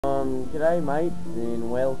G'day mates, and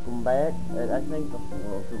welcome back. I think the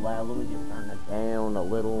floor's too loud. Let me just turn it down a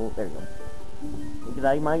little. There you go.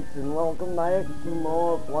 G'day mates, and welcome back to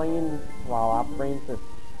more playing Twilight Princess.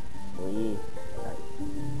 Please.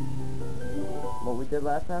 What we did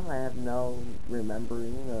last time, I have no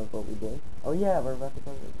remembering of what we did. Oh yeah, we're about to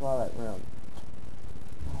play the Twilight round.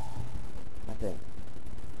 I think.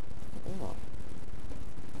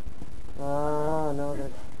 Oh, no, I gotta...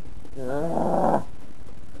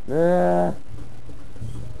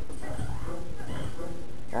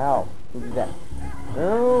 Ow, who did that?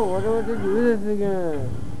 No, why do I have to do this again?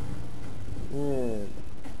 Yeah.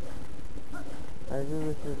 I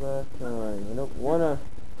did this last time. I don't wanna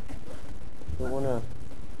do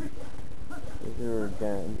her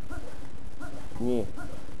again. Yeah.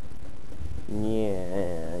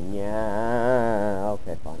 Yeah.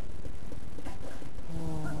 Okay, fine.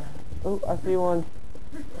 Oh, I see one.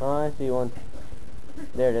 Oh, I see one.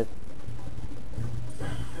 There it is.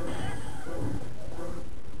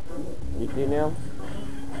 You see it now?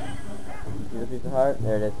 You see the piece of heart?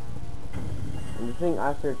 There it is. And the thing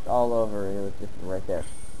I searched all over and it was just right there.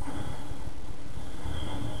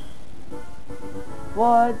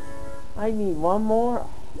 What? I need one more?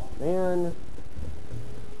 Oh, man.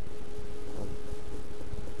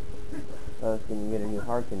 I was gonna get a new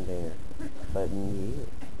heart container. But yeah.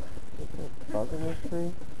 Is there a bug in this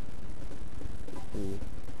tree? Let's see.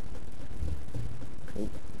 Wait,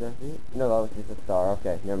 did I see it? No, that was just a star.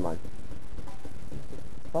 Okay, never mind. There's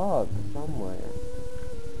a bug somewhere.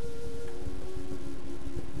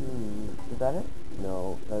 Is that it?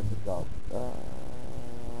 No, that's a dog.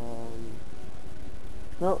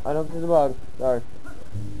 No, I don't see the bug. Sorry.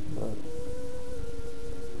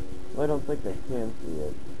 I don't think I can see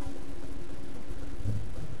it.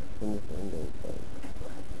 From this window.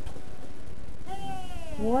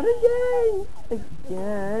 What again?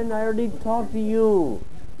 Again? I already talked to you.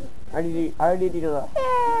 I already did a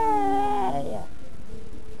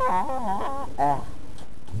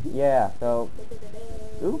yeah, so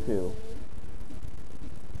Uku.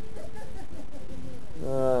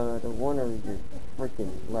 The wonder is your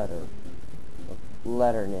freaking letter.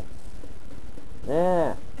 Letterness.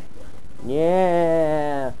 Yeah.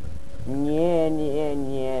 Yeah.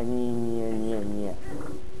 Yeah.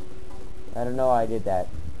 I don't know how I did that.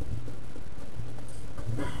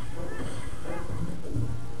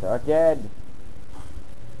 Start dead.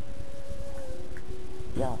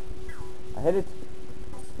 Yeah. I hit it.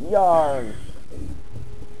 Yarn.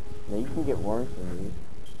 Now you can get worms from these.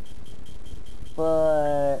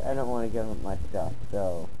 But I don't want to give up my stuff,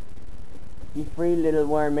 so be free, little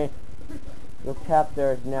wormy. Your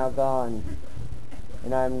captor is now gone.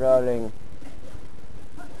 And I'm rolling.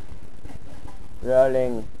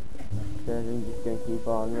 Rolling. So I'm just gonna keep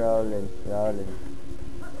on rolling.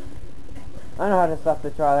 I know how to stop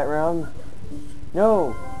the Twilight round.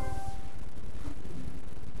 No!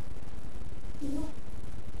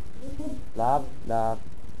 Lob.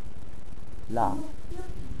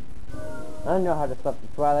 I know how to stop the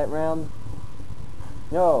Twilight round.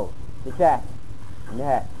 No! Take that!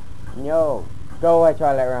 No! Go away,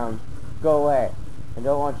 Twilight round! Go away! I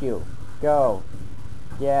don't want you. Go!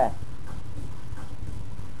 Yes!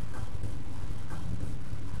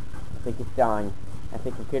 I think it's dying. I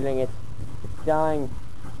think I'm killing it. It's dying.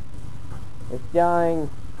 It's dying.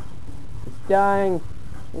 It's dying.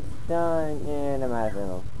 It's dying. And I'm out of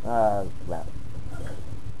ammo. Well.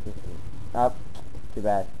 Oh, too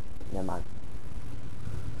bad. Never mind.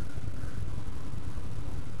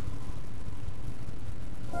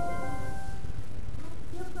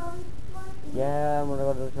 Yeah, I'm gonna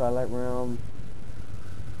go to the Twilight Realm.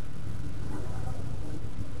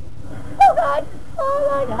 Oh god! Oh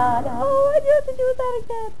my god! Oh, I do have to do that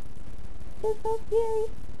again! It's so scary.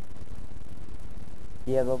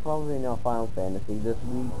 Yeah, they'll probably know Final Fantasy this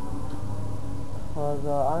week. Cause,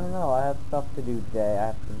 I don't know, I have stuff to do today. I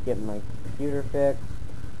have to get my computer fixed.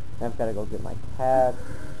 I've gotta go get my cat.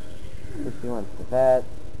 She wants the vet.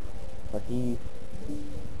 But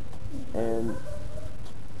and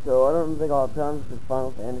so I don't think I'll have time for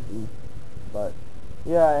Final Fantasy. But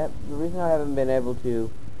yeah, the reason I haven't been able to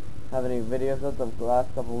have any videos of the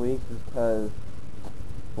last couple weeks is because,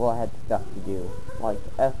 well, I had stuff to do, like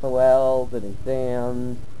SOLs and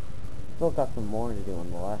exams. Still got some more to do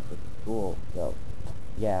on the last of school, so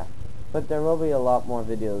yeah. But there will be a lot more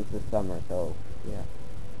videos this summer, so yeah.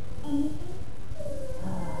 Did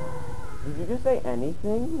you just say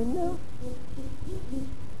anything, Linda?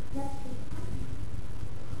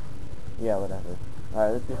 Yeah, whatever.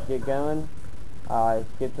 Alright, let's just get going. I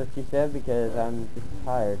skipped what you said because I'm just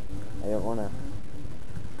tired. I don't wanna...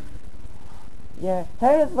 Yeah.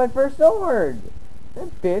 Hey, that's my first sword!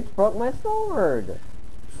 That bitch broke my sword!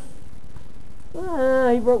 Ah,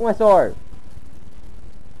 he broke my sword!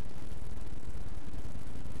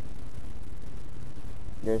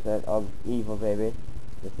 There's that evil baby.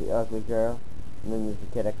 There's the ugly girl. And then there's the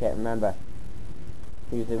kid I can't remember.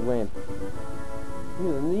 He was a wimp.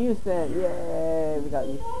 You said, yay! We got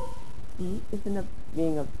you. See, isn't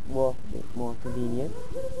being a wolf more convenient?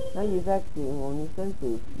 Now use acting on your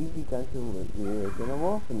senses. You've begun to reawaken a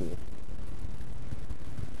wolf in you.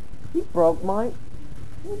 He broke my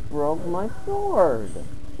sword.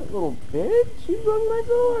 That little bitch, he broke my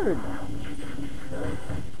sword.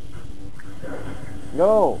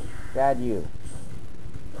 No, bad you.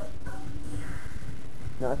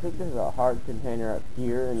 No, I think there's a heart container up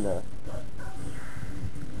here in the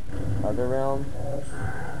other realm.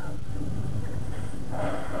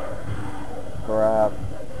 Crap.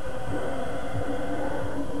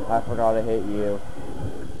 I forgot to hit you.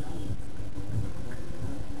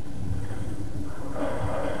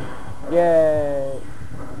 Yay!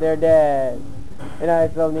 They're dead. And I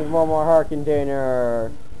still need one more heart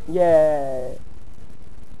container. Yay!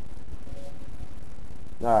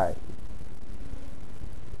 Alright.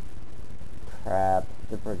 Crap.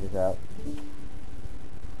 The bridge is out.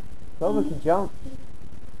 So we can jump.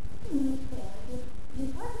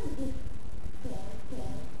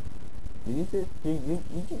 Did you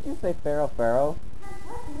just say Pharaoh Pharaoh?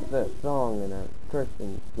 It's a song in a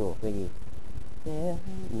Christian school thingy. Yeah.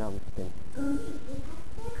 No, I'm just kidding.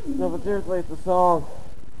 No, but seriously, it's a song.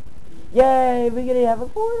 Yay! We're gonna have a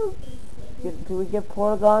portal. Do we get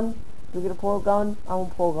portal gun? Do we get a portal gun? I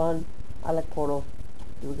want portal gun. I like portal.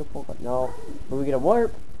 Do we get a portal gun? No. Do we get a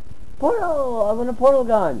warp? Portal! I want a portal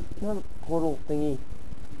gun. Not a portal thingy.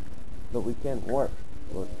 But we can't warp.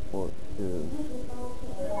 Warp to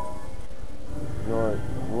North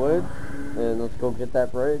Woods. And let's go get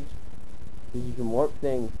that bridge. Because you can warp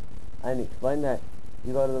things. I didn't explain that.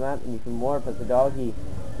 You go to the map and you can warp as a doggy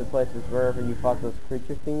to places wherever you fought those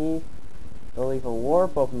creature thingies. They'll leave a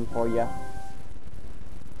warp open for you.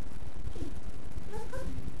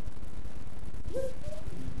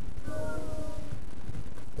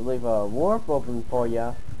 They'll leave a warp open for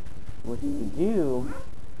you. What you can do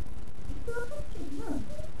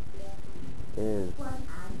is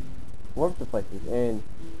warp to places, and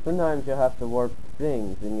sometimes you'll have to warp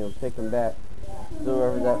things and you'll take them back. So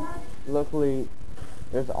wherever that, luckily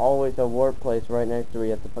there's always a warp place right next to where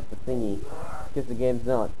you have to put the thingy, because the game's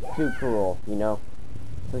not too cruel, you know.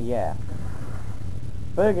 So yeah.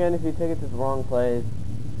 But again, if you take it to the wrong place,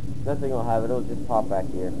 nothing will have it. It'll just pop back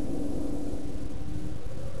here.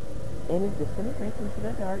 And it disintegrates into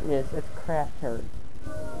the darkness as craft hurts.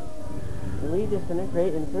 We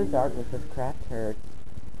disintegrate into the darkness as craft hurts.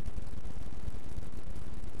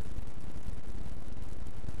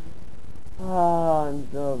 Oh,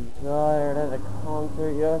 I'm so tired. I had a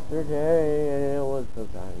concert yesterday, and it was so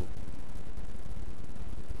tiring.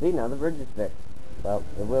 See, now the bridge is fixed. Well,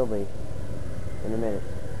 it will be in a minute.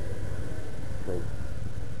 Wait.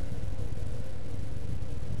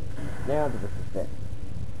 Now the bridge is fixed.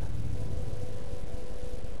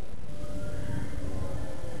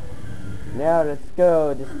 Now let's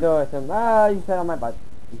go destroy some. Ah, you sat on my butt.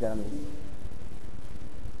 You got me.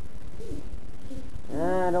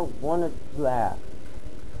 I don't want to laugh.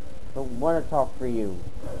 Don't want to talk for you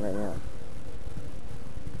right now.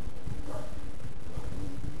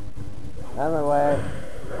 Out of my way.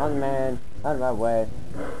 I'm the man. Out of my way.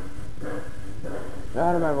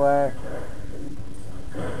 Out of my way.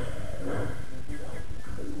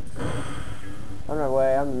 Out of my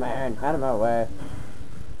way. I'm the man. Out of my way.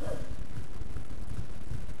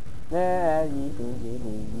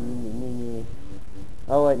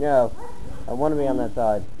 Oh wait, no. I want to be on that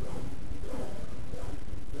side.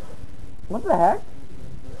 What the heck?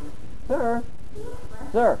 Sir?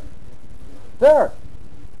 Sir? Sir?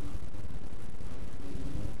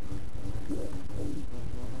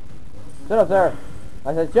 Shut up, sir.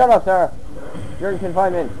 I said, shut up, sir. You're in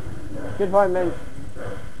confinement. Confinement.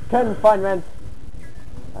 Confinement.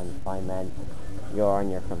 Confinement. You're on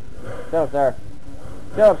your Shut up, sir.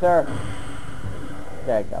 Shut up, sir.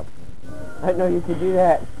 There you go. I didn't know you could do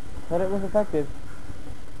that. Thought it was effective.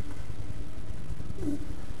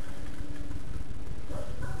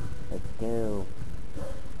 Let's go.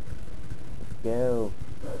 Let's go.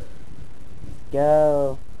 Let's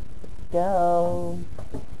go. Let's go.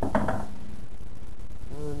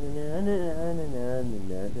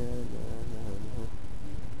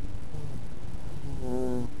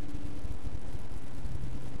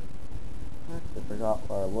 I forgot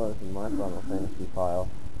where I was in my Final Fantasy file.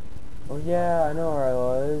 Oh yeah, I know where I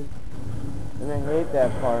was. And I hate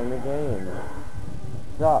that part in the game.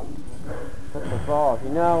 Sucks. Sucks the balls.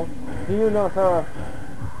 You know? Do you know, sir?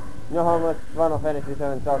 You know how much Final Fantasy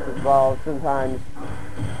VII sucks its balls sometimes?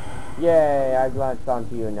 Yay, I glanced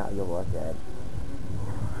onto you and now you're all dead.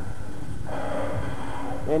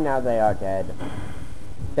 And now they are dead.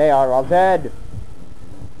 They are all dead!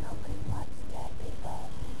 Nobody wants dead people.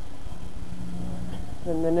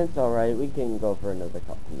 10 minutes? Alright, we can go for another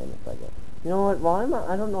couple minutes, I guess. You know what? Why am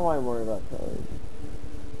I don't know why I'm worried about colors.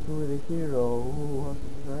 Who is the hero who was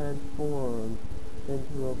transformed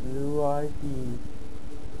into a blue-eyed beast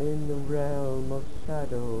in the realm of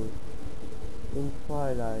shadows in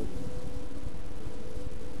twilight.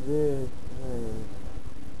 This man.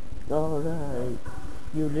 Alright.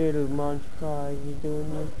 You little munch pie, you doing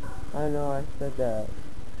this? I know I said that.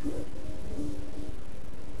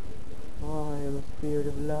 I am a spirit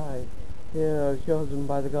of light, here chosen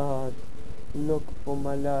by the gods. Look for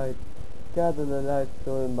my light, gather the light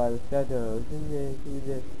stolen by the shadows, and then do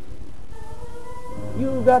this.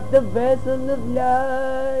 You got the vessel of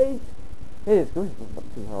light! Hey, it's good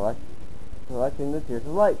to light. Collecting the tears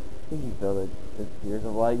of light. If you feel the tears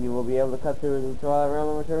of light, you will be able to cut through the twilight realm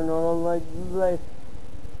and return normal light to life.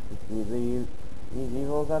 These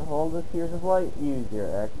evils that hold the tears of light, use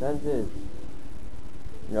your X senses.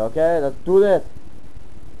 Okay, let's do this.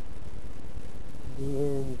 The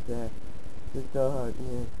insect, the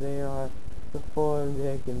darkness, they are the form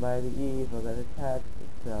taken by the evil that attached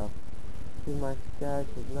itself to my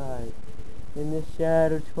scattered light. In the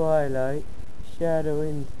shadow twilight, shadow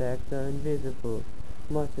insects are invisible,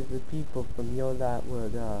 much as the people from your light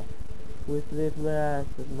world are. With little ash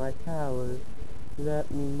of my towers,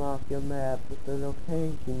 let me mark your map with the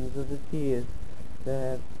locations of the tears that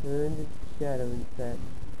have turned into shadow insects.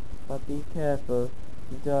 But be careful,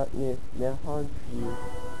 the darkness may haunt you.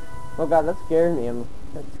 Oh god, that scared me.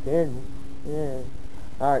 That scared me. Yeah.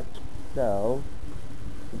 Alright, so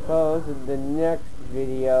suppose in the next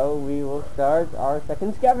video we will start our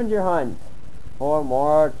second scavenger hunt for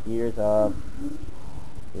more tears of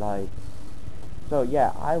light. So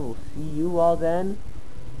yeah, I will see you all then.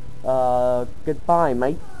 Goodbye,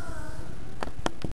 mate.